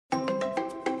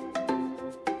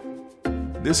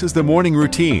This is the Morning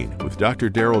Routine with Dr.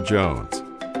 Daryl Jones.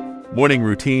 Morning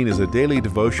Routine is a daily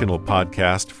devotional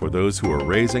podcast for those who are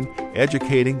raising,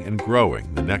 educating, and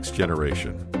growing the next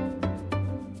generation.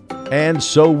 And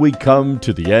so we come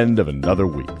to the end of another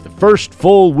week, the first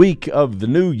full week of the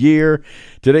new year.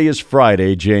 Today is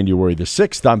Friday, January the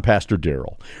 6th. I'm Pastor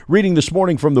Daryl, reading this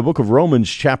morning from the book of Romans,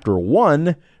 chapter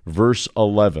 1, verse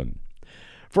 11.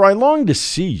 For I long to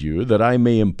see you, that I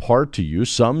may impart to you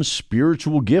some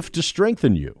spiritual gift to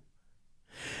strengthen you.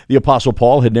 The Apostle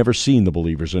Paul had never seen the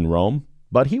believers in Rome,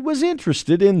 but he was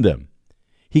interested in them.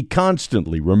 He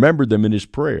constantly remembered them in his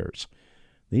prayers.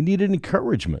 They needed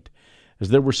encouragement,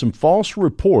 as there were some false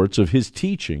reports of his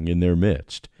teaching in their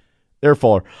midst.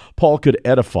 Therefore, Paul could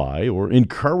edify or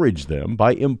encourage them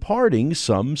by imparting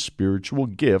some spiritual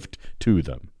gift to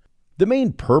them. The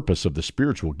main purpose of the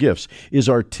spiritual gifts is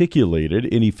articulated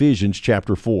in Ephesians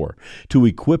chapter 4, to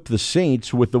equip the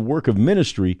saints with the work of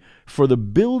ministry for the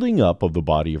building up of the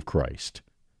body of Christ.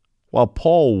 While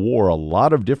Paul wore a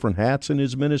lot of different hats in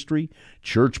his ministry,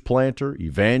 church planter,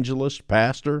 evangelist,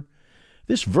 pastor,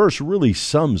 this verse really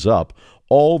sums up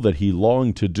all that he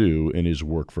longed to do in his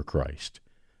work for Christ.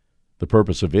 The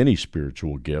purpose of any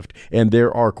spiritual gift, and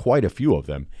there are quite a few of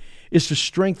them, is to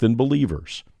strengthen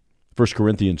believers. 1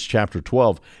 Corinthians chapter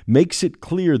 12 makes it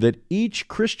clear that each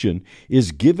Christian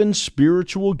is given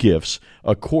spiritual gifts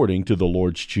according to the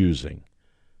Lord's choosing.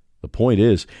 The point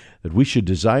is that we should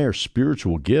desire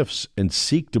spiritual gifts and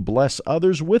seek to bless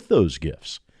others with those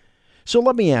gifts. So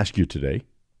let me ask you today,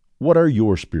 what are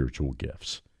your spiritual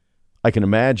gifts? I can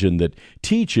imagine that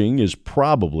teaching is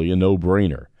probably a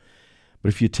no-brainer. But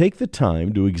if you take the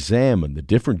time to examine the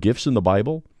different gifts in the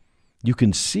Bible, you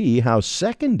can see how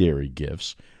secondary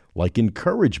gifts like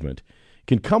encouragement,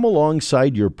 can come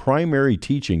alongside your primary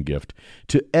teaching gift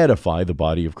to edify the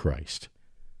body of Christ.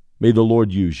 May the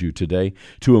Lord use you today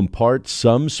to impart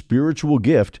some spiritual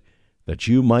gift that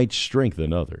you might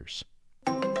strengthen others.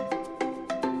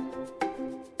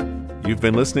 You've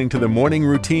been listening to the Morning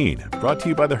Routine, brought to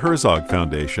you by the Herzog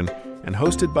Foundation and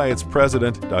hosted by its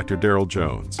president, Dr. Daryl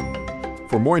Jones.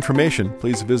 For more information,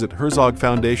 please visit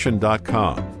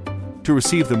herzogfoundation.com. To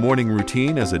receive the Morning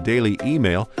Routine as a daily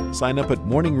email, sign up at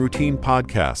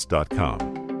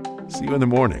morningroutinepodcast.com. See you in the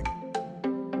morning.